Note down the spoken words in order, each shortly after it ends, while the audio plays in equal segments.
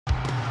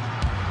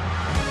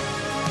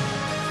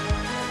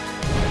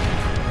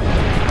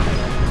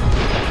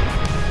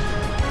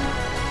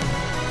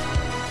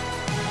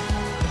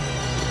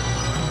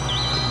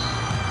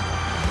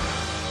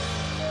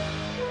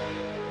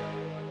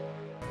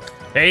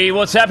Hey,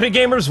 what's happening,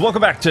 gamers?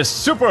 Welcome back to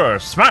Super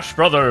Smash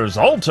Bros.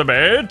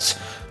 Ultimate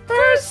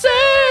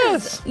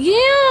versus.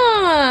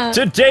 Yeah.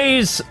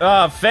 Today's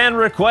fan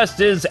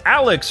request is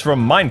Alex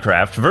from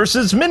Minecraft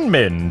versus Min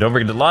Min. Don't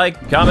forget to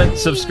like, comment,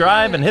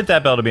 subscribe, and hit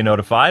that bell to be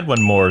notified when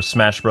more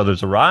Smash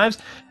Brothers arrives.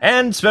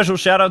 And special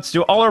shoutouts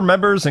to all our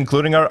members,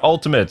 including our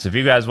ultimates. If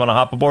you guys want to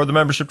hop aboard the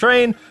membership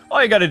train,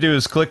 all you got to do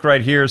is click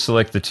right here,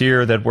 select the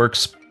tier that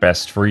works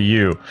best for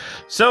you.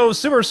 So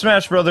Super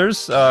Smash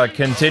Brothers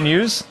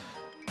continues.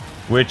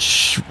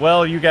 Which,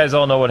 well, you guys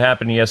all know what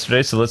happened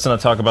yesterday, so let's not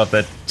talk about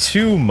that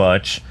too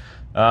much.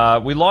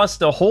 We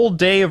lost a whole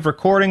day of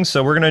recording,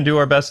 so we're going to do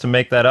our best to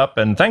make that up.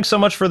 And thanks so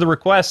much for the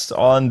request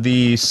on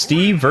the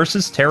Steve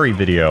versus Terry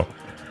video.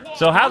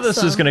 So how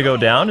this is going to go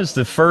down is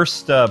the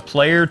first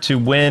player to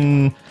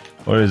win,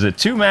 what is it,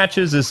 2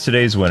 matches is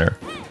today's winner.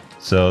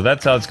 So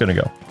that's how it's going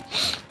to go.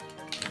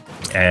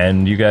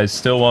 And you guys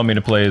still want me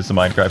to play as the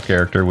Minecraft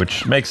character,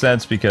 which makes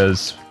sense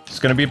because it's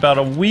going to be about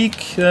a week,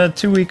 2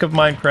 week of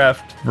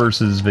Minecraft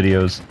versus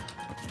videos,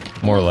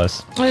 more or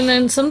less. And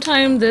then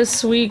sometime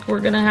this week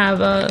we're going to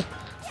have a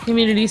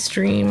community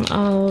stream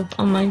of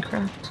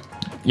Minecraft.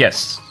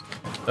 Yes,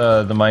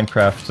 the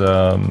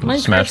Minecraft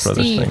Smash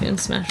Brothers Steve thing. In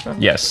Smash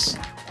Brothers. Yes.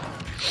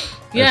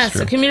 Yes,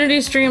 a community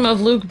stream of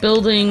Luke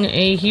building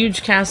a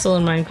huge castle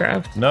in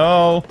Minecraft.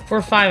 No.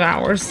 For 5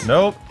 hours.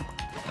 Nope.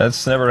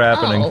 That's never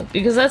happening. Oh,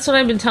 because that's what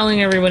I've been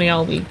telling everybody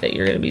all week that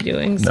you're going to be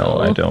doing. So. No,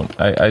 I don't.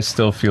 I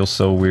still feel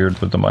so weird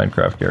with the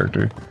Minecraft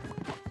character.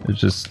 It's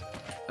just,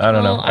 I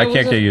don't know. I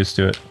can't get used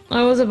to it.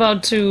 I was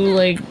about to,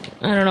 like,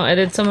 I don't know,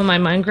 edit some of my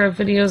Minecraft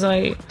videos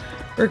I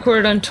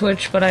recorded on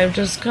Twitch, but I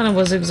just kind of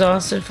was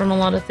exhausted from a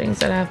lot of things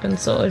that happened,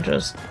 so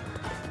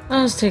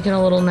I was taking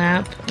a little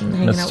nap and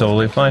hanging out. That's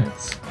totally fine.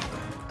 Kids.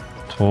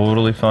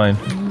 Totally fine.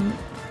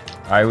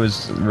 I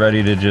was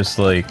ready to just,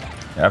 like,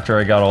 after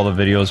I got all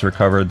the videos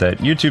recovered that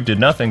YouTube did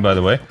nothing, by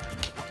the way,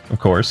 of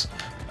course.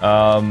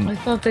 I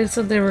thought they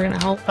said they were going to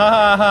help. Ha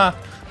ha ha.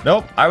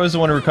 Nope, I was the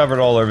one who recovered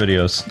all our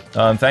videos.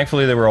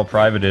 Thankfully, they were all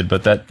privated,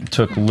 but that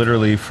took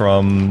literally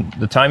from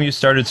the time you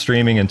started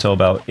streaming until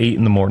about 8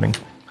 in the morning.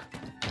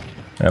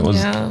 That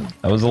was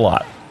a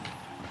lot.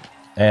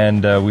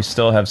 And we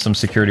still have some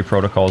security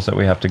protocols that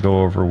we have to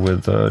go over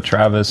with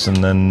Travis,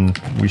 and then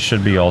we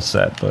should be all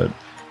set, but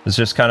it's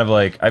just kind of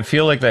like, I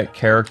feel like that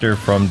character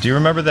from, do you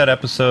remember that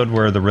episode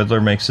where the Riddler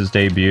makes his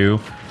debut,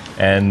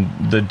 and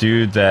the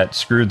dude that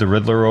screwed the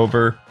Riddler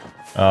over,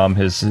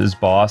 his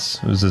boss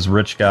was this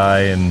rich guy,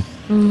 and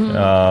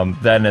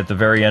then at the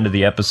very end of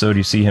the episode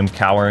you see him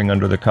cowering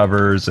under the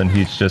covers and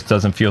he just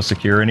doesn't feel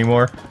secure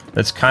anymore.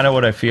 That's kind of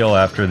what I feel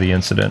after the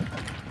incident.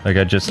 Like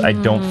I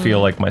don't feel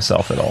like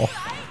myself at all,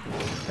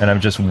 and I'm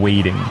just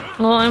waiting.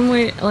 Well, I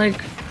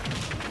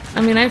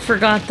mean, I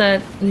forgot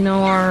that,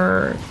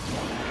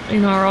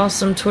 our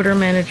awesome Twitter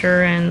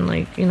manager and,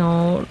 like,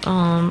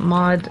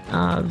 Mod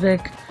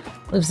Vic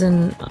lives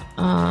in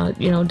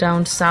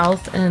down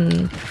south,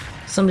 and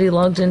somebody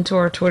logged into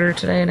our Twitter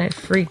today and I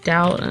freaked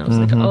out and I was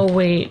like, oh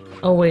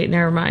wait,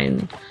 never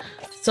mind.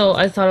 So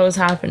I thought it was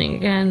happening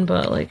again,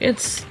 but, like,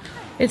 it's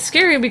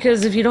scary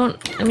because if you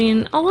don't, I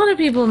mean, a lot of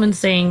people have been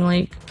saying,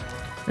 like,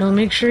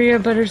 make sure you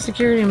have better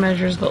security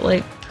measures, but,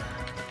 like,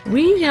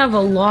 we have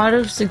a lot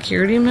of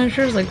security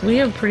measures. Like, we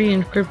have pretty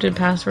encrypted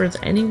passwords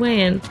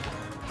anyway, and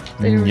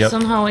they were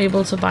somehow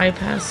able to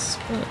bypass.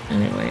 But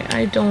anyway,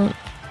 I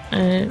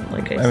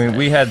mean,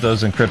 we had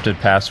those encrypted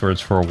passwords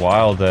for a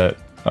while that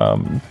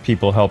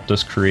people helped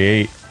us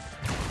create.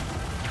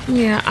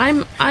 Yeah,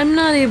 I'm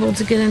not able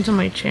to get into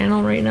my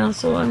channel right now,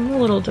 so I'm a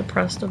little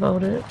depressed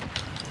about it.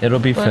 It'll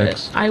be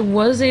fixed. I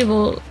was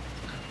able.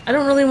 I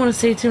don't really want to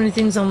say too many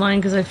things online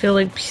because I feel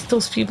like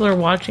those people are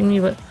watching me,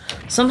 but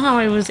somehow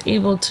I was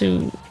able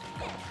to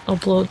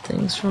upload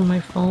things from my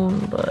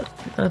phone, but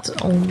that's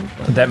only...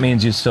 That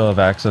means you still have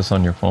access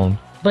on your phone.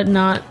 But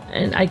not...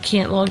 And I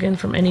can't log in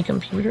from any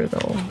computer,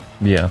 though.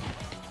 Yeah.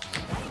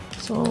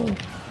 So...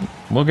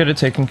 We'll get it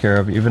taken care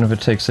of, even if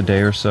it takes a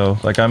day or so.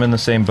 Like, I'm in the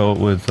same boat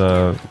with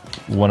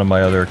one of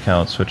my other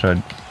accounts, which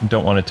I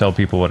don't want to tell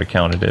people what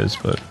account it is,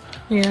 but...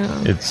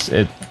 Yeah.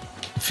 It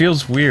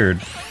feels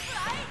weird.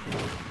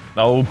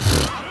 Oh.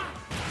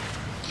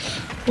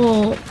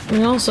 Well,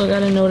 we also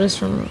got a notice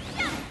from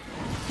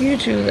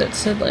YouTube that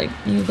said, like,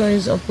 you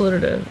guys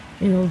uploaded a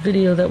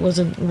video that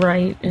wasn't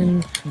right,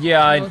 and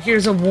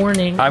here's a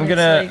warning. I'm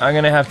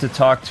gonna have to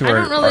talk to her.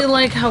 I don't really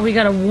like how we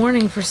got a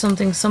warning for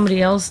something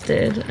somebody else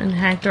did and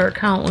hacked our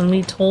account when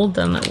we told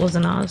them it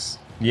wasn't us.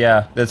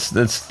 Yeah,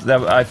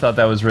 that. I thought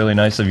that was really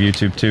nice of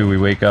YouTube too. We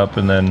wake up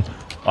and then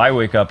I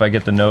wake up, I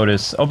get the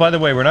notice. Oh, by the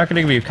way, we're not going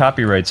to give you a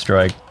copyright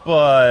strike,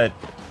 but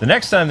the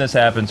next time this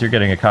happens, you're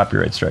getting a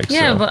copyright strike.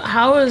 Yeah, but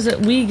how is it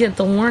we get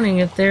the warning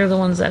if they're the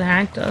ones that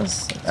hacked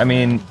us? I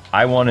mean,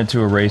 I wanted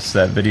to erase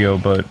that video,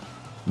 but,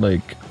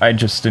 like, I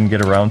just didn't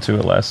get around to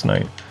it last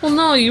night. Well,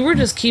 no, you were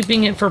just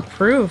keeping it for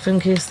proof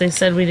in case they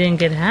said we didn't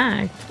get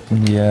hacked.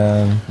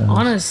 Yeah.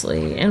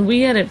 Honestly, and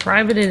we had it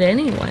privated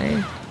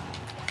anyway.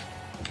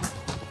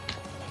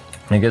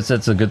 I guess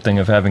that's a good thing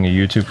of having a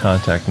YouTube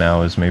contact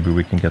now, is maybe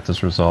we can get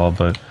this resolved,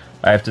 but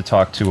I have to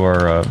talk to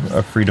our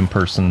Freedom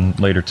person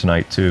later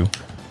tonight too,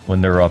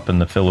 when they're up in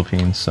the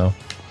Philippines. So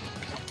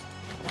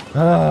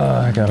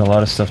I got a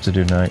lot of stuff to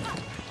do tonight,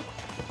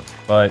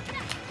 but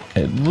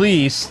at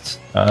least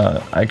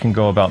I can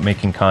go about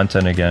making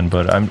content again.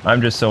 But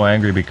I'm just so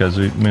angry because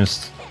we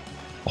missed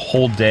a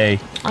whole day.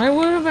 I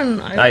would have been.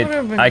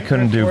 I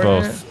couldn't do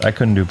both. I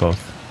couldn't do both.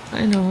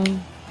 I know.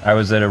 I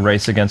was at a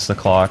race against the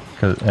clock,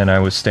 and I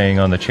was staying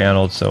on the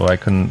channel, so I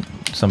couldn't.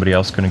 Somebody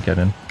else couldn't get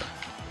in.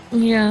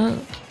 Yeah.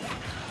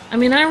 I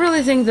mean, I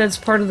really think that's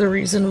part of the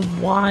reason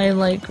why,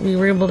 like, we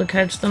were able to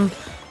catch them,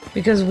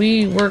 because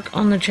we work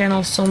on the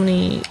channel so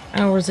many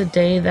hours a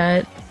day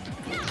that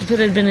if it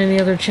had been any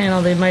other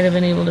channel, they might have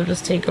been able to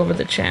just take over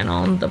the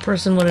channel, and the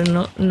person would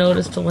have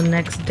noticed till the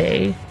next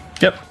day.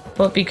 Yep.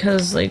 But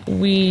because, like,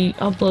 we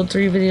upload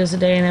 3 videos a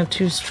day and have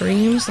 2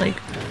 streams,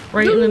 like,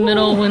 right in the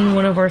middle when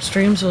one of our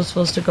streams was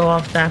supposed to go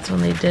off, that's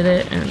when they did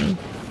it, and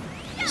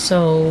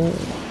so,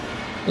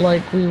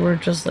 like, we were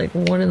just like,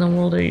 what in the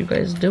world are you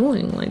guys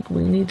doing? Like,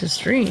 we need to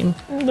stream.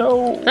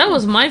 No. That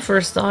was my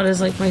first thought,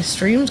 is like, my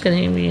stream's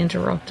gonna be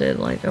interrupted.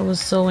 Like, I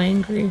was so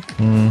angry.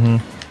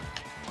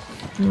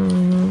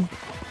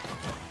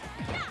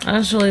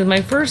 Actually,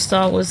 my first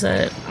thought was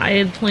that I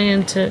had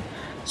planned to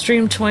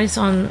stream twice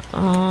on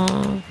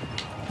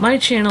my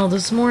channel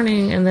this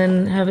morning and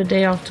then have a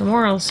day off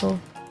tomorrow, so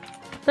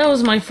that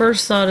was my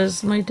first thought,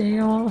 is my day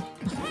off.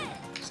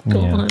 Go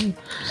on.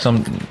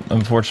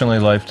 Unfortunately,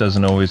 life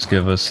doesn't always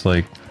give us,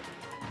 like,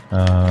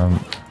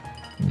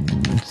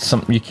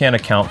 you can't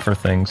account for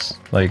things,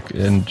 like,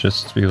 and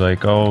just be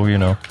like, oh, you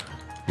know,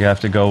 you have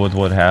to go with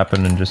what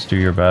happened and just do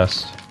your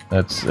best.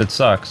 It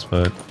sucks,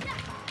 but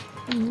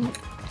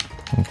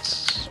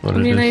it's what it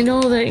is. I mean, I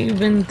know that you've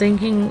been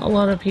thanking a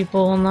lot of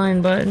people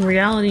online, but in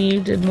reality, you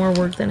did more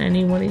work than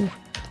anybody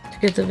to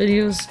get the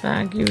videos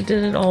back. You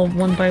did it all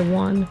one by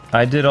one.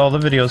 I did all the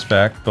videos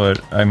back, but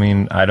I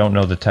mean, I don't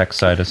know the tech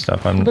side of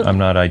stuff. I'm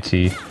not IT.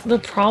 The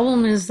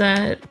problem is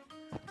that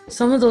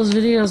some of those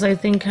videos, I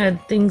think,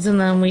 had things in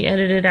them we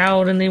edited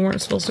out and they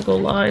weren't supposed to go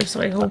live, so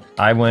I hope...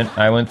 I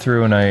went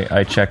through and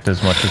I checked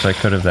as much as I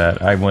could of that.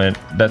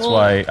 That's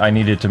why I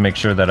needed to make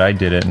sure that I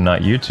did it and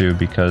not YouTube,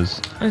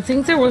 because... I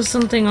think there was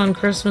something on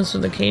Christmas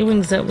with the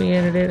K-Wings that we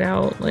edited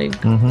out,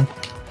 like...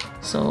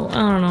 So, I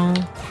don't know.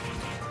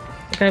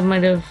 Like, I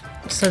might have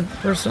said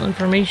personal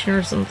information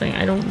or something,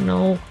 I don't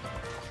know.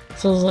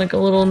 So I was, like, a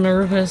little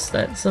nervous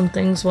that some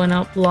things went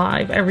up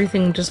live.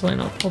 Everything just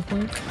went up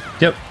public.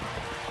 Yep.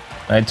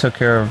 I took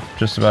care of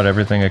just about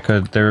everything I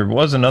could. There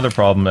was another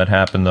problem that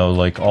happened, though.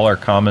 Like, all our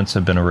comments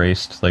have been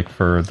erased, like,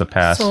 for the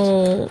past...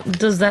 So,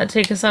 does that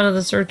take us out of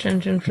the search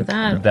engine for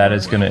that? That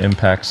is going to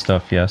impact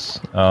stuff, yes.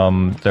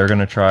 They're going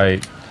to try...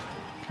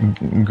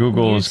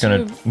 Google is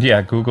going to...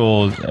 Yeah,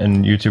 Google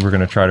and YouTube are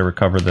going to try to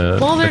recover the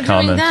comments. While they're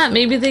doing that,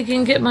 maybe they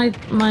can get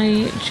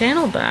my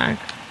channel back.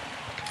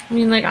 I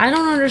mean, like, I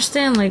don't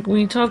understand. Like,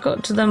 we talk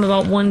to them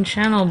about one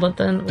channel, but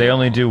then... They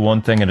only do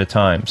one thing at a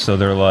time, so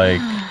they're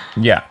like...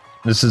 Yeah.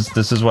 This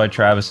is why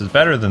Travis is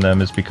better than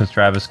them, is because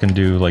Travis can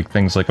do, like,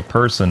 things like a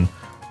person,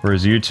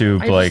 whereas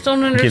YouTube, like,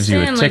 gives you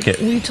a ticket.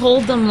 Like, we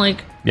told them,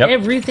 like,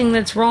 everything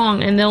that's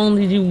wrong, and they'll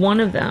only do one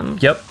of them.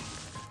 Yep.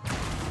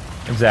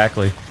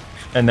 Exactly.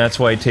 And that's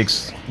why it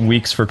takes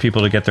weeks for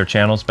people to get their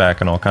channels back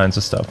and all kinds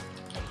of stuff.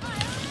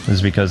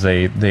 Is because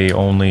they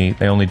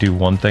only do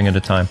one thing at a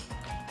time.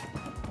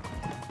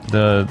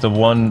 The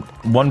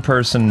one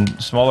person,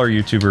 smaller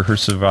YouTuber who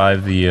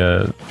survived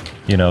the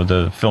you know,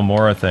 the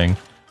Filmora thing,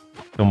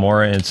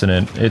 Filmora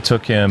incident, it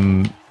took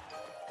him,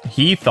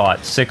 he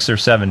thought 6 or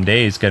 7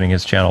 days getting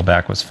his channel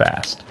back was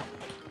fast.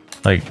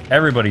 Like,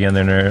 everybody in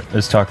there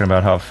is talking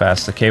about how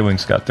fast the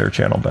Kwings got their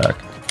channel back,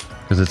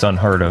 because it's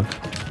unheard of.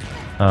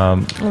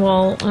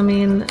 Well, I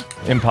mean...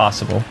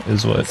 Impossible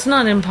is what... It's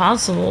not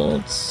impossible,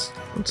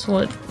 it's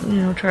what, you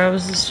know,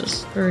 Travis is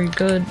just very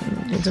good.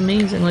 It's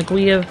amazing. Like,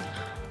 we have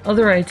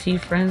other IT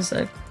friends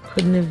that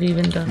couldn't have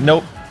even done that.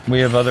 Nope. We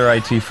have other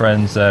IT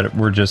friends that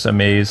were just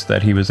amazed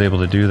that he was able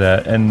to do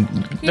that, and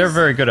they're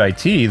very good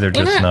IT, they're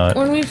just not...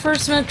 When we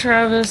first met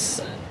Travis,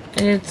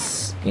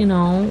 it's, you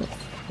know,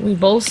 we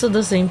both said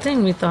the same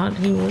thing. We thought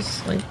he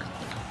was, like,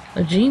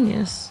 a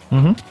genius.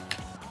 And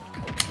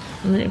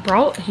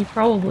he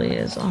probably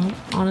is,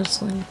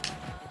 honestly.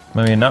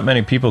 I mean, not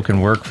many people can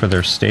work for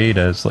their state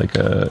as, like,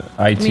 a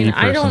IT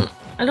person.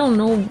 I don't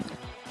know...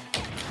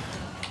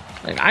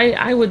 Like,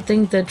 I would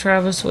think that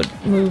Travis would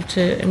move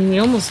to... I mean, he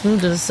almost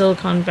moved to the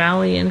Silicon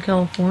Valley in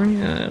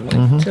California,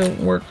 like, to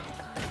work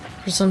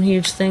for some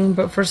huge thing,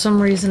 but for some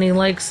reason he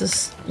likes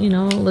this, you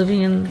know,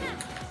 living in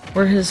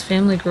where his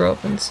family grew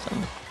up and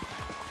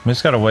stuff.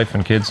 He's got a wife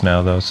and kids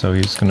now, though, so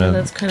he's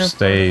gonna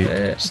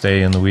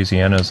stay in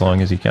Louisiana as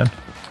long as he can.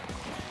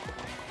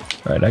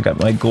 Alright, I got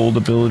my gold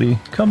ability.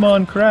 Come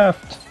on,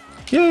 Craft!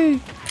 Yay!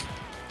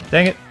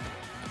 Dang it.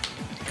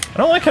 I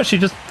don't like how she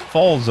just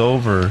falls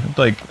over.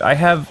 Like,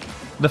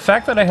 the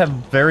fact that I have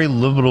very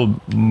little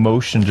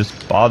motion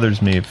just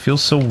bothers me. It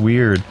feels so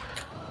weird.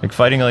 Like,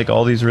 fighting, like,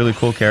 all these really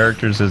cool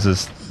characters is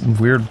this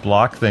weird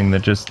block thing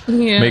that just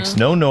makes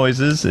no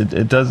noises.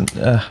 It doesn't...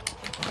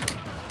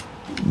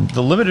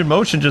 the limited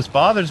motion just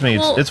bothers me.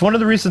 Well, it's one of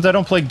the reasons I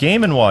don't play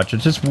Game & Watch.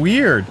 It's just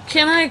weird.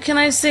 Can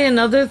I say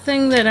another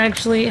thing that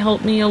actually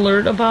helped me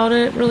alert about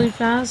it really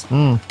fast?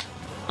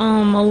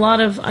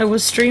 I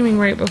was streaming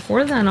right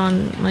before then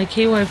on my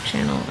K-Wife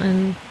channel,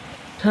 and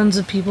tons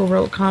of people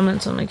wrote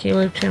comments on my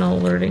K-Wife channel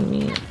alerting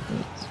me.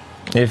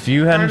 If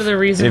you hadn't, part of the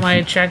reason why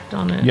I checked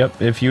on it.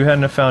 Yep. If you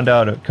hadn't have found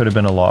out, it could have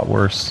been a lot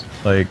worse.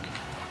 Like,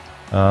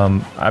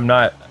 I'm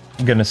not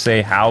gonna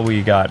say how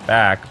we got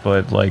back,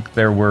 but like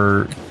there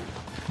were,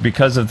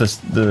 because of this,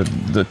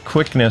 the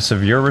quickness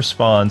of your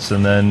response,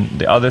 and then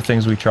the other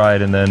things we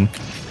tried, and then,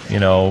 you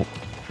know,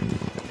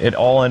 it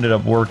all ended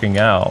up working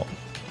out.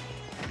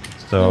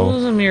 So it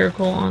was a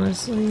miracle,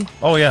 honestly.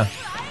 Oh yeah.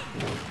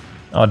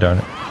 Oh darn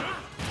it.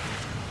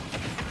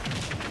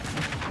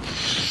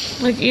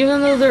 Like, even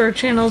though there are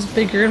channels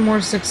bigger and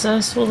more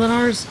successful than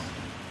ours,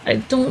 I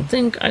don't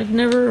think I've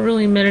never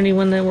really met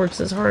anyone that works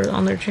as hard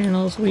on their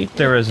channels weekly.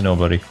 There is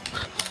nobody.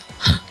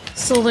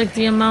 So, like,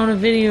 the amount of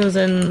videos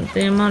and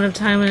the amount of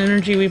time and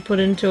energy we put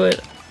into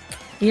it,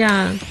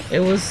 yeah,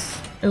 it was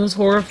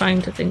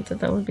horrifying to think that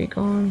that would be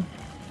gone.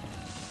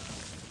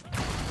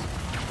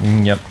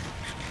 Yep.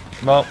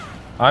 Well,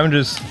 I'm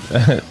just...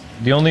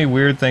 the only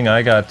weird thing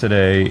I got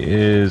today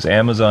is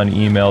Amazon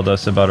emailed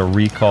us about a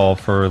recall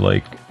for,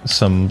 like,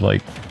 some,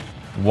 like,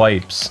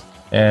 wipes.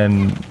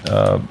 And,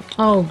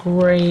 oh,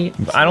 great.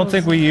 I don't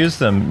think we use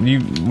them.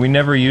 We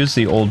never use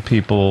the old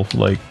people,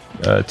 like,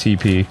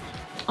 TP.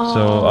 Oh,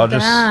 so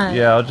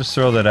I'll just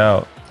throw that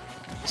out.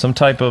 Some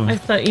type of... I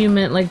thought you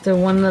meant, like, the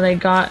one that I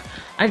got.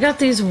 I got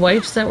these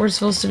wipes that were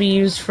supposed to be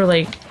used for,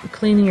 like,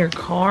 cleaning your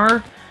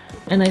car.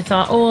 And I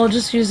thought, oh, I'll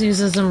just use these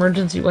as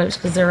emergency wipes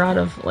because they're out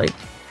of, like,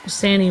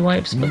 sandy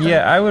wipes. But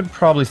yeah, I would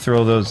probably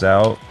throw those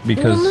out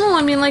because... Well, no,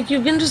 I mean, like,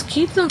 you can just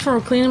keep them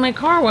for cleaning my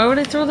car. Why would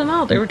I throw them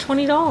out? They were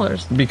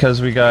 $20.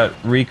 Because we got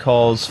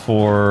recalls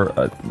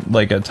for,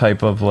 like, a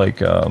type of,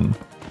 like,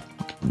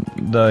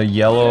 the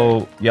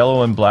yellow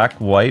and black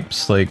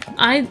wipes, like,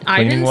 I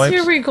didn't wipes. see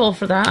a recall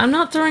for that. I'm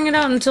not throwing it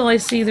out until I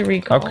see the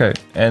recall. Okay,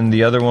 and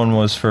the other one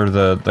was for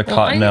the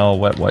Cottonelle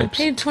wet wipes.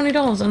 I paid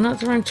 $20. I'm not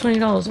throwing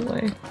 $20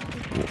 away.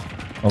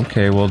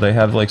 Okay, well, they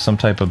have, like, some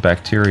type of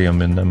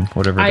bacterium in them,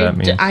 whatever that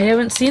means. I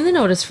haven't seen the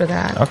notice for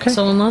that. Okay.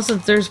 So unless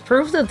there's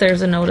proof that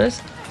there's a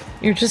notice,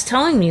 you're just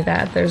telling me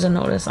that there's a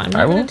notice. I'm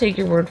not going to take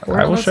your word for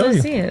it unless I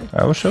see it.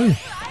 I will show you.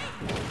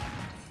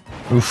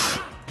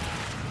 Oof.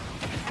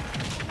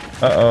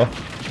 Uh-oh.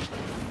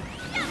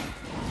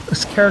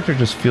 This character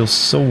just feels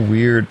so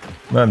weird.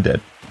 I'm dead.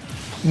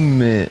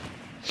 Meh.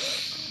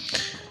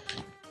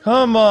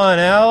 Come on,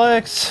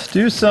 Alex.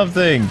 Do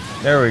something.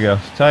 There we go.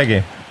 Tie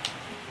game.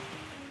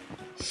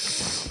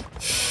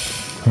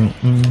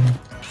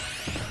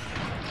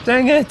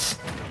 Dang it!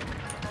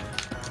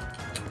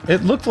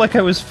 It looked like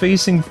I was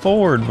facing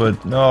forward,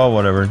 but no,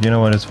 whatever. You know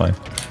what? It's fine.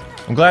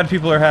 I'm glad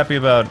people are happy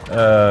about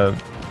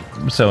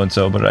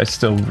so-and-so, but I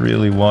still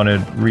really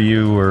wanted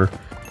Ryu, or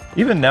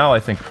even now I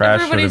think Crash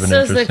would have been interesting.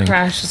 Everybody says that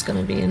Crash is going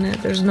to be in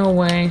it. There's no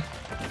way.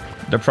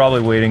 They're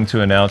probably waiting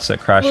to announce that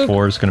Crash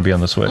 4 is going to be on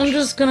the Switch. I'm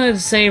just going to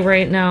say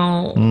right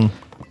now,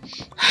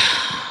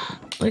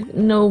 like,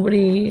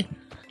 nobody...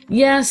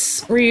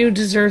 Yes, Ryu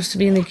deserves to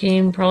be in the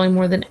game probably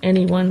more than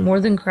anyone, more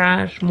than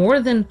Crash, more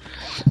than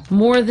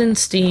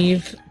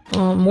Steve,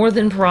 more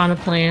than Piranha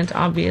Plant,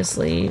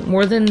 obviously,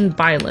 more than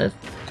Byleth,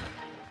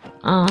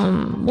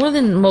 more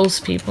than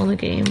most people in the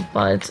game.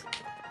 But,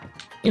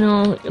 you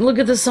know, look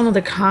at some of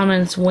the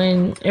comments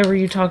whenever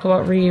you talk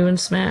about Ryu and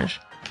Smash.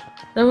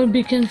 That would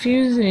be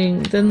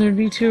confusing. Then there'd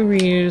be two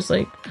Ryus.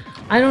 Like,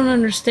 I don't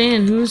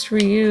understand who's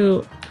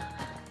Ryu.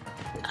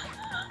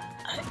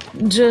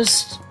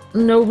 Just...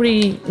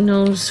 Nobody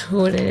knows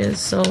who it is,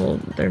 so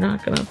they're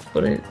not gonna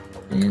put it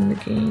in the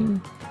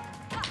game.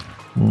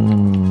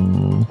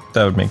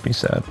 That would make me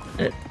sad.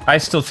 I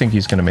still think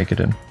he's gonna make it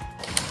in.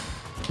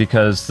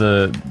 Because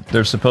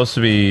there's supposed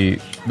to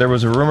be... There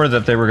was a rumor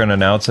that they were gonna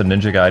announce a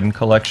Ninja Gaiden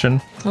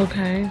collection.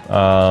 Okay.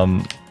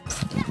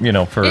 You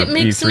know, for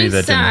E3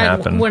 that didn't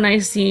happen. When I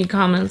see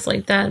comments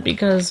like that,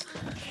 because,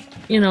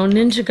 you know,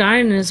 Ninja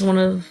Gaiden is one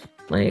of,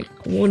 like,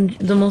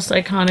 the most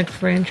iconic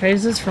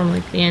franchises from,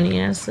 like, the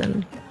NES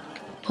and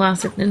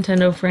classic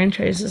Nintendo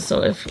franchises,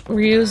 so if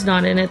Ryu's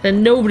not in it,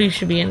 then nobody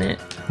should be in it.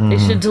 They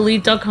should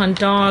delete Duck Hunt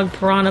Dog,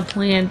 Piranha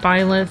Plant,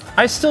 Byleth.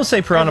 I still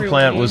say Piranha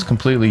Plant was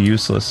completely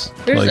useless.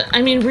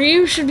 I mean,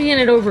 Ryu should be in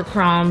it over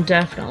Chrom,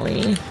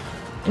 definitely.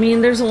 I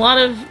mean, there's a lot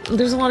of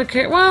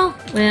well,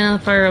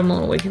 Fire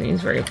Emblem Awakening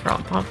is very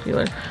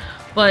popular,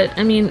 but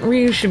I mean,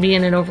 Ryu should be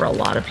in it over a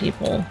lot of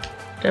people.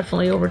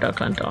 Definitely over Duck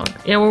Hunt Dog.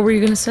 Yeah, what were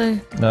you gonna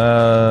say?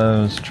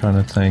 I was trying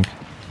to think.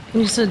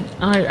 You said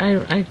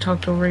I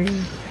talked over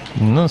you.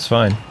 No, it's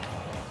fine.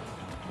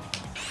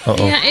 Uh-oh.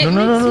 Yeah, it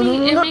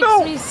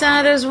makes me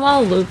sad as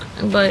well, Luke.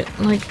 But,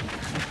 like,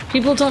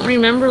 people don't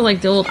remember, like,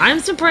 the old...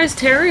 I'm surprised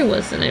Terry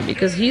was in it,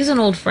 because he's an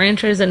old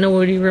franchise that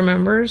nobody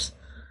remembers.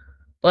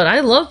 But I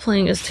love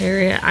playing as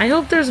Terry. I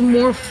hope there's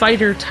more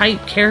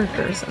fighter-type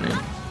characters in it.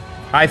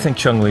 I think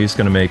Chun-Li's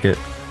gonna make it.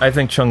 I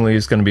think Chun-Li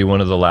is going to be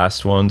one of the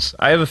last ones.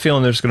 I have a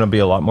feeling there's going to be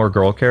a lot more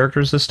girl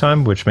characters this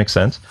time, which makes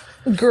sense.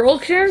 Girl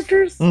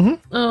characters? Mm-hmm.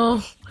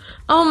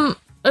 Oh.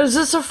 Is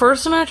this the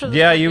first match?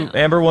 Yeah,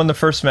 Amber won the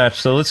first match,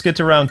 so let's get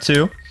to round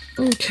 2.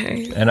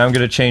 Okay. And I'm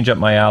going to change up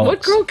my Alex.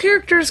 What girl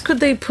characters could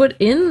they put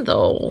in,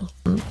 though?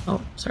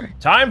 Oh, sorry.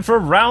 Time for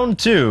round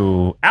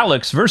 2.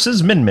 Alex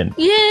versus Min Min.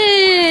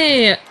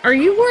 Yay! Are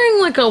you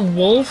wearing, like, a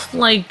wolf,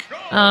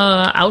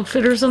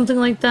 outfit or something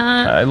like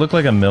that? I look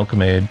like a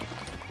milkmaid.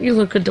 You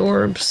look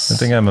adorbs. I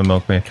think I'm a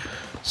milkmaid.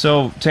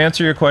 So, to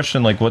answer your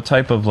question, like, what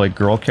type of, like,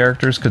 girl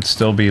characters could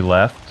still be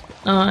left?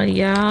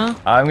 Yeah.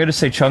 I'm going to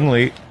say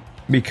Chun-Li,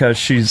 because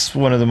she's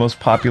one of the most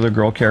popular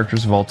girl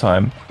characters of all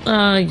time.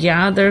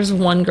 Yeah, there's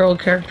one girl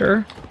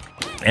character.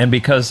 And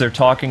because they're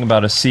talking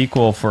about a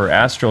sequel for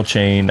Astral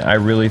Chain, I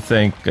really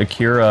think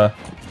Akira,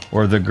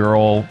 or the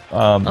girl,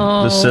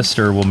 the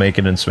sister, will make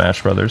it in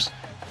Smash Brothers.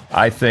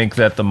 I think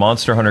that the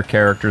Monster Hunter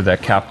character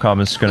that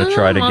Capcom is going to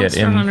try to get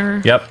in...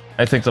 Hunter. Yep,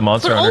 I think the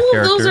Monster Hunter character...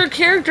 But all of those are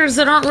characters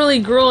that aren't really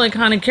girl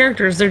iconic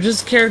characters. They're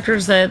just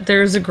characters that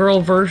there's a girl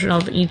version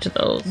of each of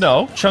those.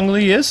 No,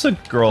 Chun-Li is a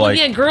girl. Well,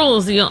 yeah, girl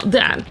is the...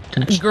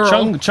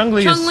 girl.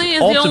 Chun-Li is the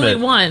ultimate. only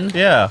one.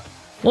 Yeah.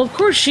 Well, of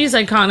course she's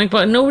iconic,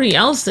 but nobody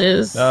else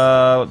is.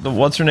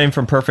 What's her name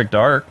from Perfect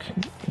Dark?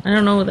 I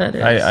don't know what that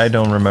is. I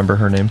don't remember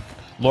her name.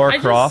 Lara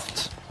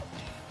Croft.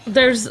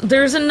 There's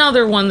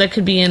another one that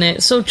could be in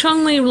it. So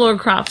Chun-Li, Lara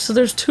Croft. So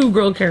there's 2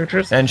 girl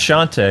characters. And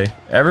Shantae.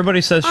 Everybody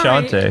says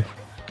Shantae. Right.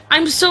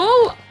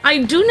 I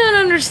do not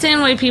understand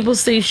why people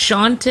say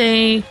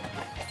Shantae.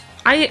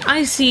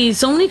 I see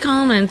so many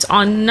comments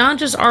on not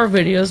just our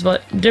videos,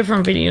 but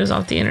different videos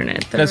off the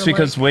internet. That's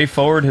because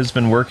WayForward has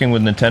been working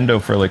with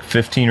Nintendo for like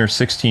 15 or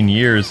 16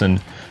 years,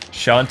 and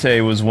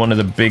Shantae was one of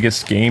the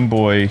biggest Game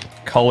Boy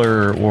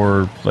Color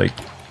or like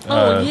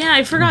yeah,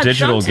 I forgot.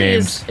 Digital Shantae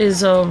games.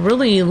 is a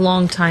really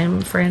long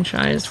time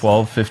franchise.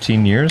 12,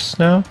 15 years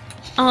now?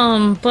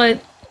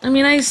 But I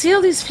mean, I see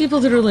all these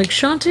people that are like,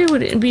 Shantae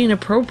would be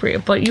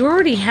inappropriate, but you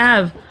already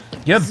have...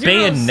 You have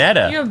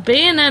Bayonetta. You have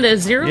Bayonetta,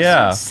 Zero Suit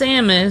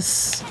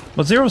Samus.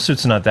 Well, Zero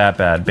Suit's not that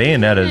bad.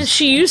 Bayonetta's... Yeah,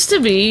 she used to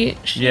be.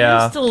 She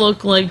used to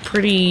look like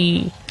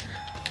pretty,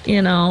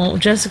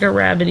 Jessica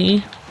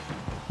Rabbity.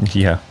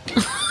 Yeah.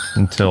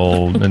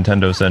 Until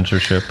Nintendo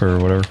censorship or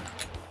whatever.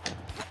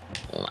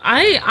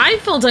 I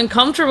felt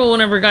uncomfortable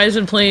whenever guys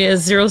would play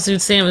as Zero Suit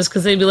Samus,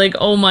 because they'd be like,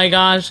 oh my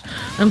gosh,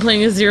 I'm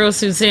playing as Zero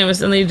Suit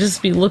Samus, and they'd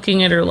just be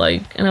looking at her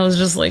like, and I was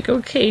just like,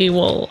 okay,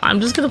 well, I'm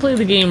just gonna play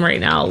the game right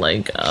now,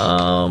 like,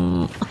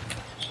 Yeah.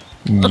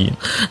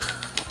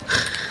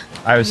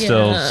 I was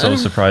still so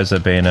surprised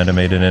that Bayonetta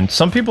made it in.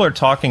 Some people are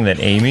talking that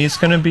Amy's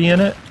gonna be in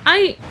it.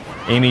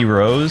 Amy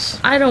Rose.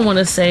 I don't want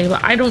to say,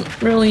 but I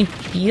don't really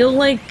feel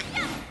like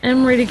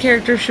M-rated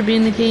characters should be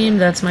in the game.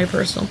 That's my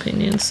personal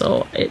opinion,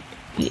 so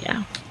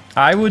yeah.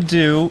 I would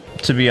do,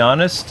 to be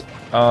honest,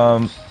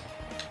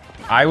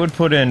 I would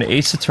put in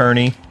Ace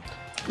Attorney.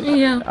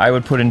 Yeah. I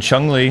would put in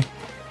Chun-Li.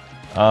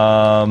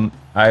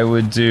 I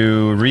would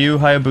do Ryu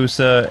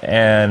Hayabusa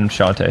and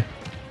Shantae.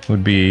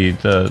 Would be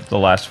the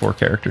last 4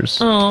 characters.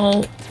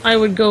 Oh, I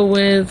would go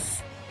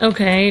with...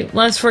 Okay,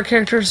 last 4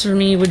 characters for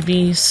me would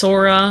be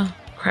Sora,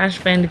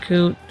 Crash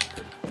Bandicoot.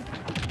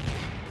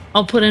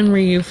 I'll put in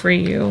Ryu for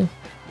you.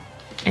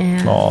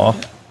 And...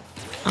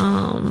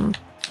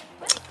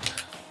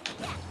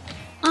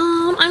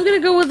 I'm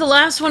gonna go with the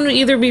last one would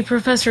either be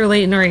Professor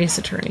Layton or Ace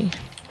Attorney.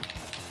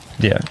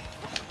 Yeah.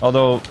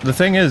 Although, the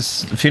thing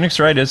is, Phoenix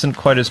Wright isn't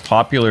quite as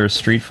popular as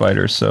Street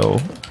Fighter, so...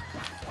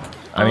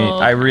 I mean,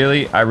 I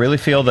really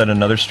feel that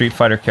another Street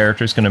Fighter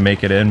character is gonna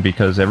make it in,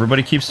 because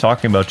everybody keeps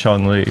talking about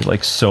Chun-Li,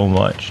 like, so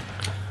much.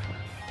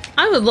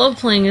 I would love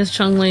playing as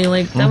Chun-Li,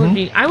 like, that would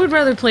be... I would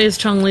rather play as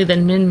Chun-Li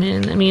than Min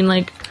Min. I mean,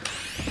 like...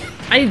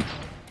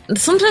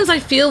 Sometimes I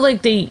feel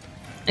like I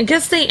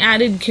guess they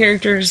added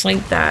characters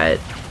like that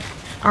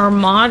are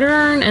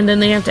modern, and then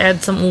they have to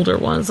add some older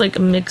ones, like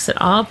mix it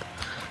up.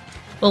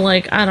 But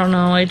like, I don't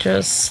know, one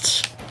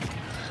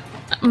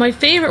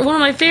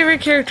of my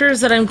favorite characters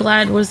that I'm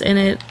glad was in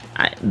it,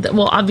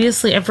 well,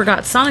 obviously I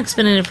forgot Sonic's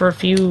been in it for a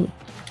few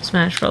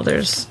Smash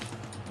Brothers,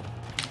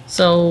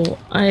 so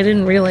I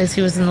didn't realize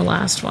he was in the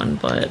last one,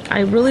 but I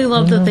really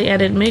love that they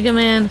added Mega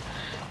Man,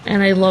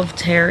 and I love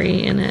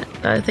Terry in it.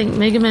 I think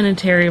Mega Man and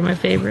Terry are my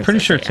favorites. Pretty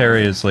sure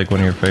Terry is like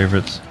one of your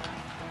favorites.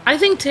 I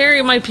think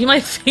Terry might be my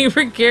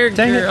favorite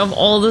character of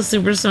all the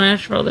Super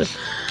Smash Brothers.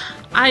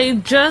 I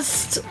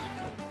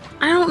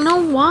don't know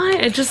why.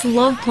 I just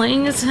love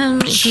playing as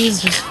him.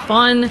 He's just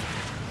fun.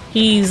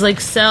 He's like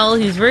Cell.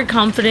 He's very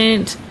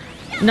confident.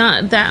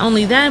 Not that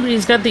only that, but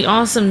he's got the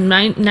awesome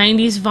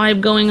 90s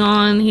vibe going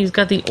on. He's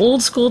got the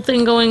old school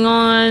thing going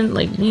on,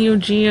 like Neo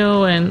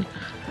Geo, and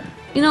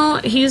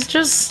he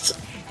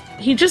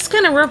just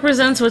kind of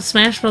represents what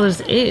Smash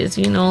Brothers is.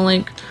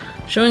 Like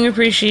showing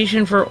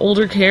appreciation for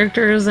older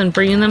characters and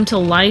bringing them to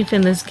life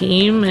in this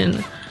game.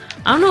 And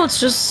I don't know, it's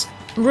just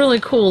really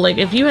cool. Like,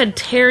 if you had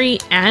Terry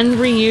and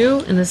Ryu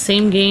in the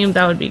same game,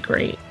 that would be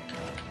great.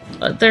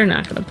 But they're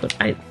not gonna put...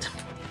 I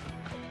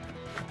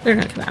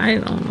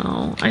don't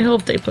know. I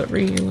hope they put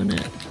Ryu in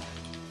it.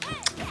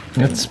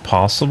 It's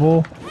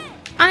possible.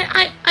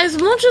 As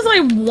much as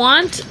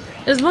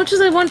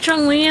I want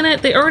Chun-Li in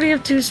it, they already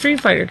have 2 Street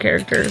Fighter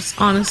characters,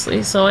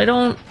 honestly. So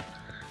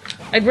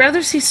I'd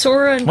rather see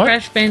Sora and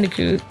Crash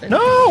Bandicoot.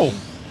 No!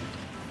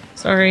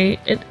 Sorry.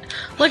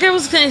 Like I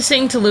was kind of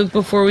saying to Luke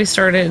before we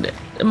started,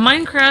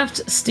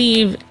 Minecraft,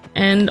 Steve,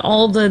 and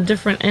all the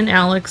different, and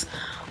Alex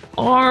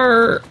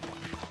are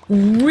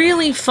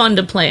really fun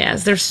to play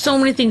as. There's so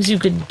many things you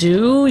could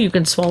do. You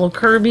can swallow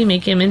Kirby,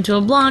 make him into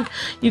a block.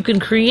 You can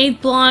create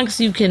blocks.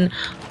 You can,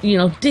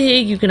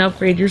 dig. You can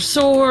upgrade your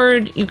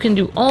sword. You can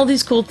do all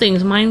these cool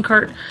things.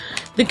 Minecart.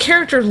 The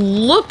character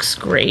looks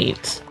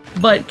great,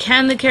 but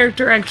can the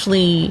character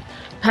actually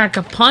pack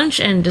a punch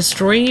and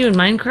destroy you in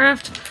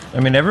Minecraft? I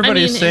mean,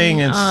 everybody's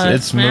saying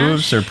its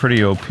moves are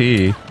pretty OP,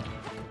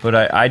 but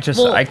I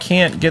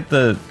can't get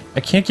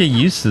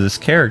used to this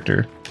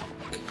character.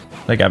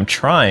 Like, I'm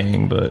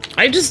trying, but...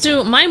 I just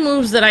do... My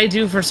moves that I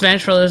do for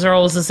Smash Brothers are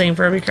always the same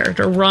for every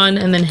character. Run,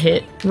 and then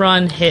hit.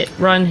 Run, hit.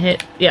 Run,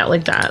 hit. Yeah,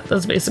 like that.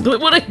 That's basically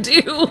what I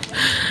do.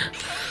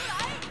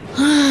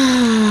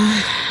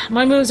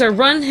 My moves are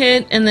run,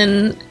 hit, and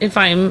then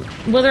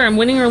whether I'm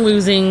winning or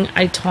losing,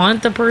 I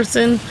taunt the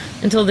person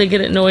until they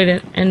get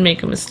annoyed and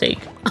make a mistake.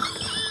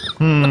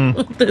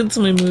 That's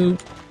my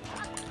move.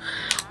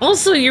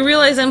 Also, you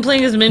realize I'm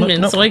playing as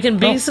Min-Min, so I can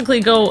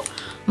basically go...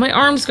 My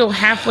arms go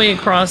halfway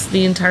across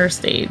the entire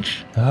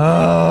stage. See,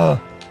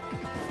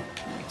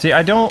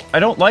 I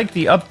don't like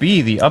the up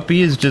B. The up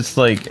B is just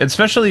like,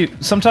 especially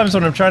sometimes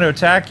when I'm trying to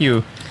attack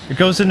you, it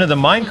goes into the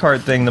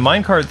minecart thing. The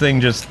minecart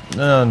thing just,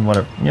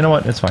 whatever. You know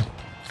what? It's fine.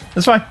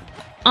 It's fine.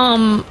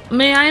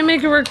 May I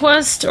make a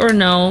request or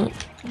no?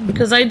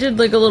 Because I did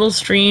like a little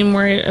stream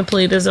where I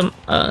played as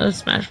a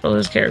Smash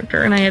Brothers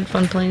character, and I had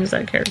fun playing as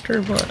that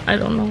character, but I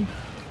don't know.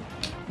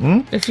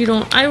 If you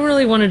don't, I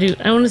really want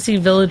to see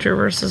Villager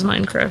versus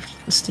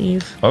Minecraft,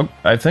 Steve. Oh,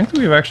 I think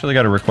we've actually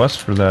got a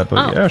request for that,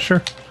 but yeah,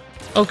 sure.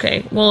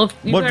 Okay, well,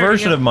 what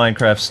version of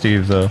Minecraft,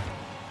 Steve, though?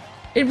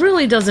 It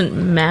really doesn't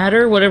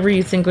matter. Whatever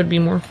you think would be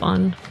more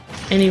fun.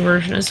 Any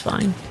version is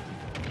fine.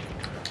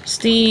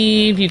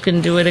 Steve, you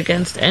can do it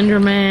against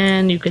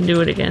Enderman. You can do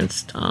it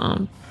against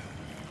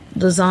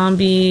the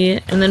zombie,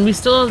 and then we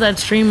still have that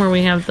stream where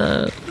we have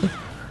the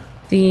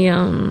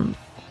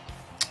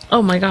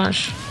oh my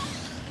gosh.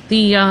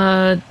 The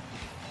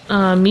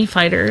Mii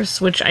Fighters,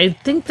 which I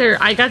think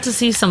I got to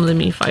see some of the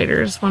Mii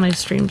Fighters when I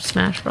streamed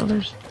Smash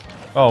Brothers.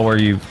 Oh, where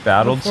you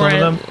battled some of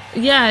them?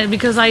 Yeah,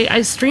 because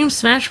I streamed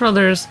Smash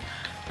Brothers,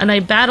 and I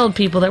battled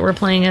people that were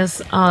playing as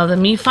the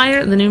Mii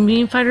Fighter, the new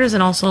Mii Fighters,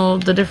 and also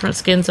the different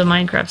skins of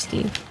Minecraft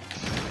Steve.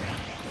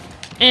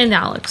 And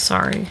Alex,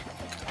 sorry.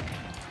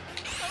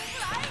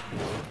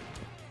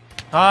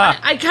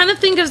 I kind of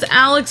think of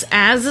Alex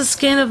as a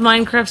skin of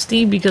Minecraft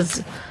Steve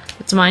because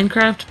it's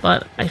Minecraft,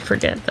 but I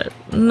forget that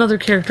another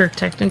character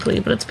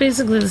technically, but it's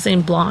basically the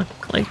same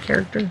block-like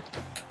character.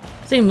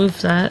 Same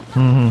moveset.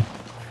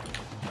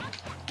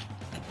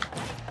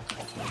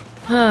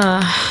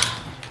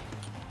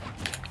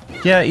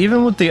 Yeah,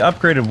 even with the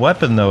upgraded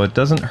weapon, though, it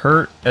doesn't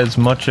hurt as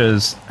much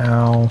as...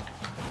 Ow.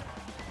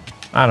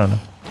 I don't know.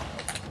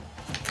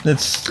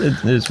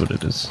 It is what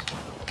it is.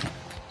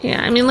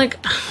 Yeah, I mean,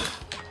 like...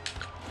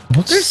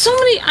 There's so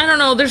many... I don't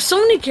know, there's so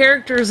many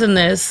characters in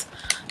this.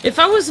 If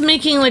I was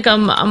making like not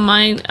a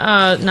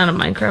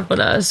Minecraft, but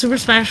a Super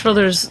Smash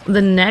Brothers,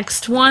 the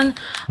next one,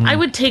 I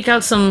would take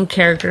out some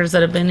characters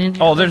that have been in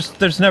here. Oh,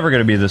 there's never going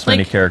to be this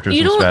many characters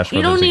in Smash Brothers.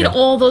 You don't need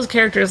all those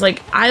characters.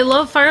 Like, I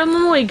love Fire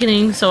Emblem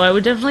Awakening, so I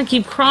would definitely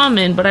keep Chrom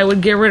in, but I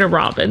would get rid of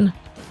Robin.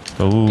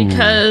 Ooh.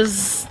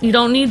 Because you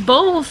don't need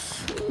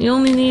both. You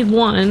only need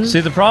one.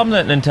 See, the problem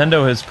that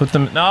Nintendo has put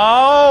them...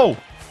 No!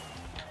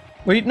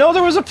 Wait, no,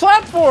 there was a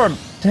platform!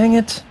 Dang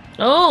it.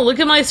 Oh, look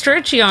at my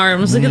stretchy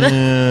arms. Look at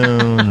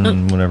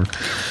that. Whatever.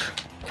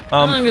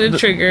 I'm gonna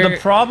trigger. The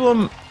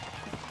problem...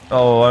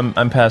 Oh,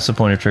 I'm past the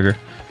point of trigger.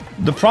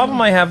 The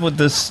problem I have with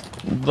this,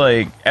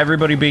 like,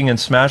 everybody being in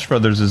Smash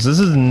Brothers is this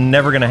is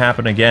never gonna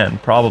happen again,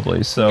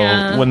 probably. So,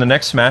 when the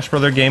next Smash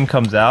Brother game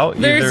comes out,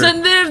 there's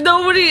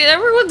nobody...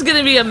 Everyone's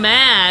gonna be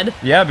mad.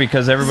 Yeah,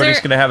 because everybody's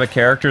gonna have a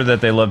character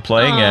that they love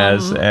playing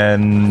as,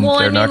 and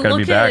they're not gonna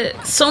be back.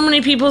 At so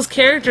many people's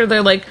character,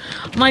 they're like,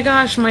 oh my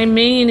gosh, my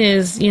main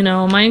is,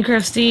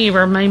 Minecraft Steve,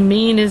 or my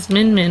main is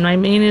Min-Min, my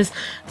main is...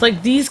 It's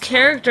like these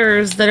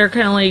characters that are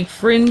kind of like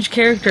fringe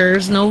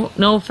characters, no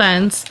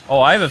offense.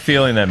 Oh, I have a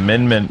feeling that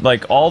Min-Min,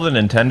 like all the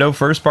Nintendo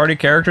first-party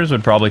characters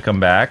would probably come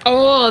back.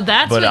 Oh,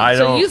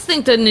 so you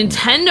think the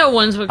Nintendo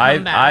ones would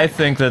come back? I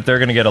think that they're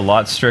gonna get a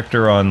lot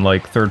stricter on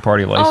like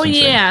third-party licensing. Oh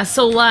yeah,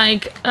 so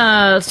like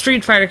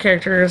Street Fighter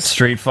characters.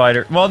 Street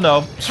Fighter. Well,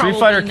 no, Street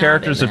Fighter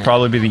characters would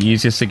probably be the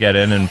easiest to get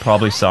in, and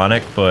probably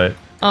Sonic, but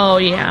oh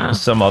yeah,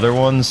 some other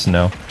ones,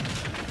 no.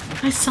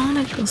 My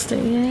Sonic will stay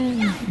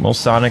in. Well,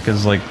 Sonic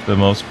is like the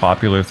most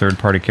popular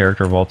third-party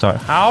character of all time.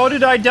 How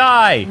did I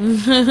die?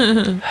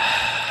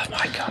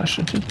 My gosh,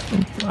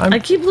 I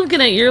keep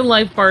looking at your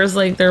life bars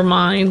like they're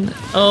mine.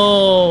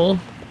 Oh.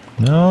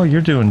 No,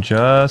 you're doing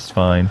just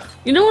fine.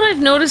 You know what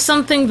I've noticed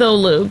something though,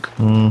 Luke?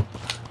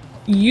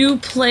 you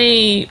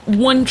play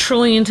 1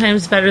 trillion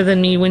times better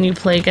than me when you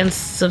play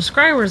against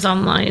subscribers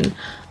online.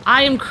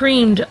 I am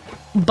creamed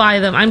by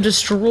them. I'm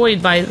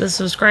destroyed by the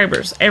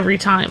subscribers every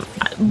time.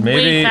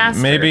 Way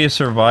faster. Maybe a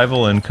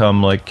survival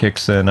income like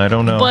kicks in. I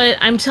don't know. But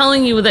I'm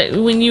telling you that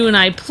when you and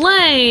I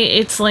play,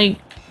 it's like,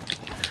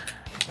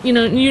 you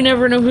know, you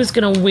never know who's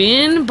gonna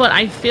win. But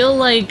I feel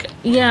like,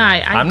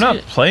 yeah, I'm not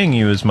playing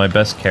you as my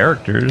best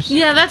characters.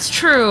 Yeah, that's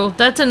true.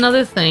 That's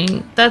another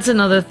thing. That's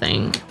another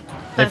thing.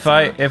 If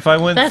I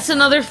went, that's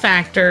another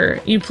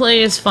factor. You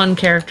play as fun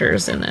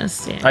characters in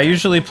this. Yeah. I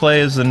usually play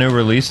as the new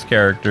released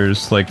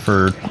characters, like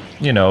for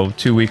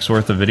 2 weeks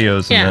worth of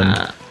videos. And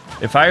then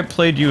if I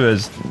played you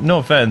as, no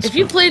offense, if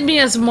you played me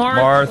as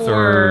Marth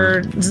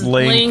or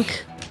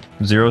Link,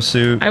 Zero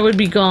Suit, I would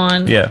be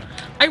gone. Yeah.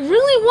 I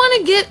really want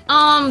to get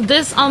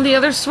this on the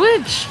other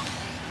Switch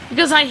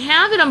because I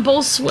have it on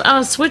both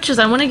Switches.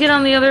 I want to get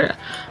on the other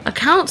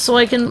account so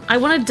I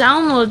want to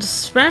download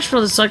Smash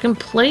Bros. So I can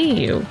play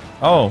you.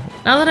 Oh.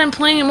 Now that I'm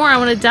playing it more, I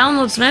want to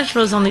download Smash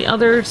Bros. On the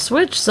other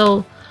Switch,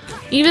 so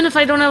even if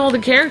I don't have all the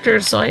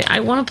characters, so I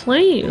want to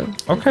play you.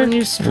 Okay. When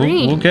you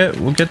stream.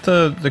 We'll get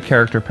the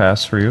character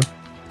pass for you.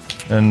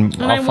 And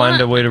I'll find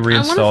a way to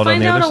reinstall it on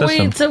the other system. I want to find out a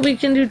way so we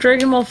can do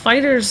Dragon Ball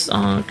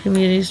FighterZ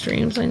community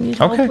streams. I need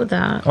help with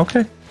that.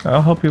 Okay.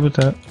 I'll help you with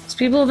that. Because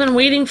people have been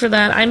waiting for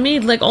that. I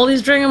made like all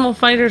these Dragon Ball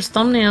FighterZ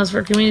thumbnails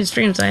for community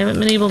streams. I haven't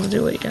been able to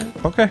do it yet.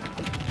 Okay.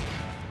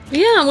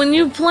 Yeah, when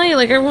you play,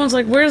 like, everyone's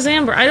like, where's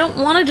Amber? I don't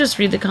want to just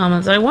read the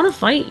comments. I want to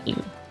fight you.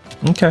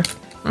 Okay.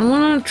 I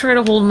want to try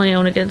to hold my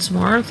own against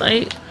Marth.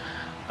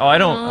 I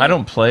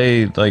don't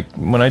play, like,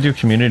 when I do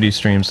community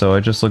streams, though, I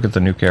just look at the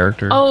new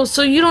character. Oh,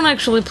 so you don't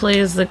actually play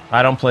as the...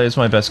 I don't play as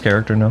my best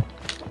character, no.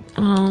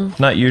 Oh.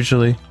 Not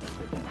usually.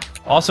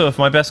 Also, if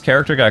my best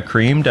character got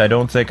creamed, I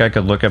don't think I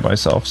could look at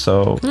myself,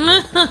 so...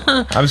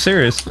 I'm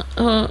serious.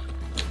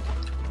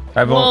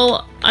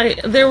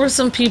 There were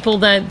some people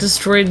that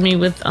destroyed me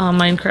with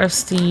Minecraft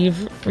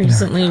Steve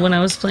recently when I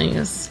was playing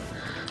this.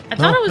 I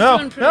thought I was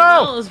doing pretty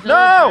well as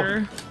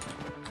villager.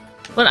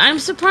 But I'm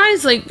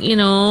surprised, like,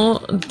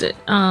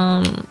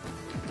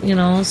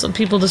 some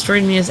people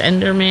destroyed me as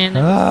Enderman.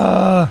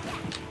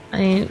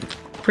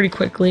 Pretty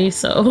quickly,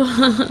 so...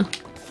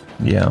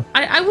 Yeah.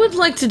 I would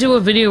like to do a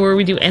video where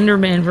we do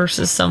Enderman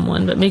versus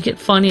someone, but make it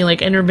funny, like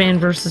Enderman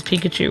versus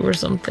Pikachu or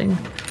something.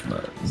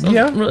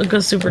 Yeah. Like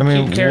a super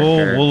cute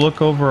character. We'll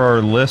look over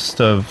our list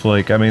of,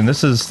 like,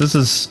 this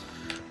is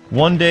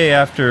one day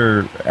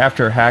after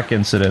hack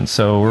incident,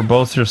 so we're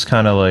both just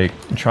kind of like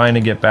trying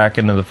to get back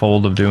into the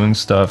fold of doing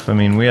stuff. I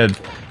mean, we had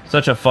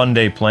such a fun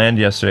day planned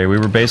yesterday. We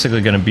were basically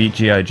going to beat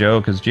G.I.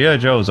 Joe, because G.I.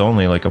 Joe is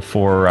only like a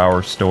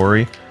 4-hour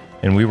story,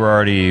 and we were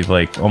already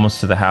like almost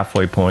to the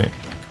halfway point.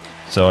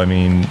 So, I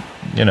mean,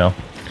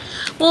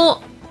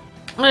 Well,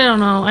 I don't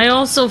know. I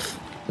also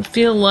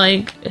feel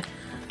like...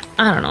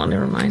 I don't know,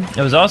 never mind.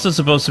 It was also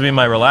supposed to be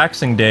my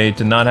relaxing day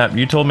to not have...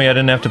 You told me I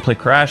didn't have to play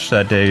Crash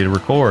that day to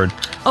record.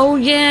 Oh,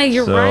 yeah,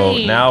 you're right.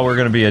 So, now we're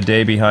going to be a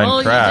day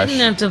behind Crash. You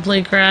didn't have to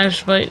play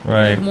Crash, but you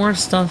had more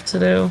stuff to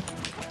do.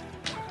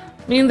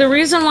 I mean, the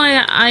reason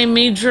why I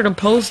made sure to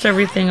post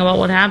everything about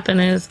what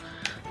happened is...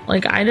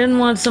 Like, I didn't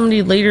want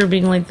somebody later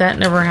being like, that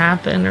never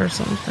happened or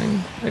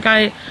something. Like,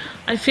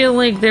 I feel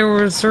like there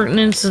were certain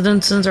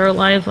incidents in our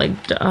life,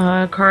 like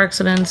car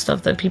accidents,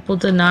 stuff that people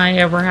deny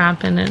ever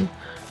happened, and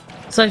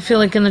so I feel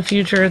like in the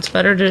future it's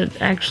better to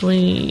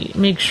actually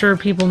make sure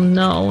people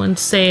know and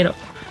say it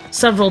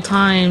several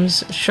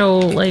times, show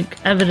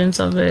like evidence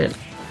of it,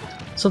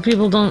 so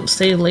people don't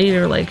say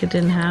later like it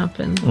didn't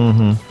happen.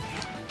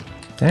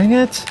 Dang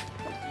it.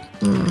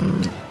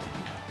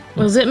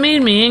 Because it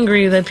made me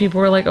angry that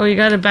people were like, oh, you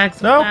got it back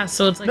so fast,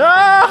 so it's like,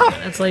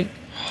 it's like,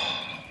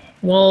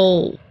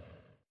 well...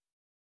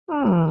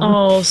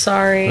 Oh,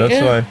 sorry.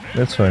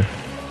 That's fine.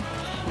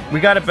 We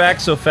got it back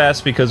so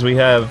fast because we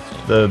have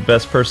the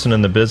best person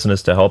in the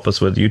business to help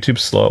us with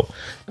YouTube's slow.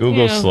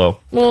 Google's slow.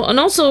 Well, and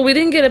also, we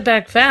didn't get it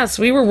back fast.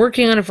 We were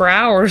working on it for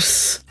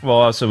hours. Well,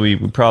 also, we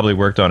probably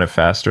worked on it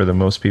faster than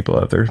most people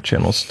have their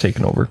channels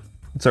taken over.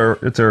 It's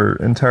our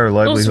entire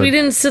livelihood. So we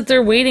didn't sit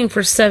there waiting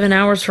for 7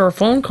 hours for a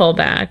phone call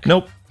back.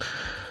 Nope.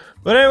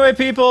 But anyway,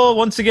 people,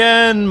 once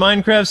again,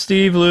 Minecraft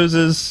Steve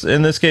loses.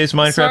 In this case,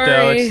 Minecraft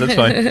Alex. That's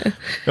fine.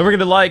 Don't forget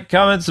to like,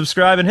 comment,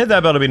 subscribe, and hit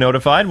that bell to be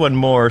notified when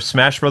more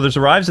Smash Brothers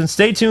arrives. And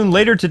stay tuned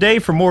later today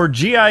for more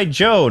G.I.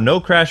 Joe. No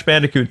Crash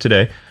Bandicoot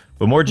today,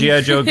 but more G.I.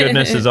 Joe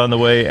goodness is on the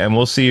way. And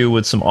we'll see you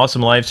with some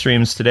awesome live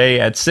streams today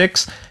at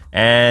 6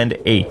 and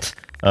 8.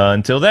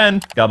 Until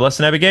then, God bless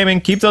and happy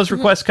gaming. Keep those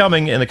requests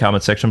coming in the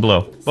comment section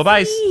below.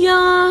 Bye-bye. See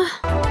ya.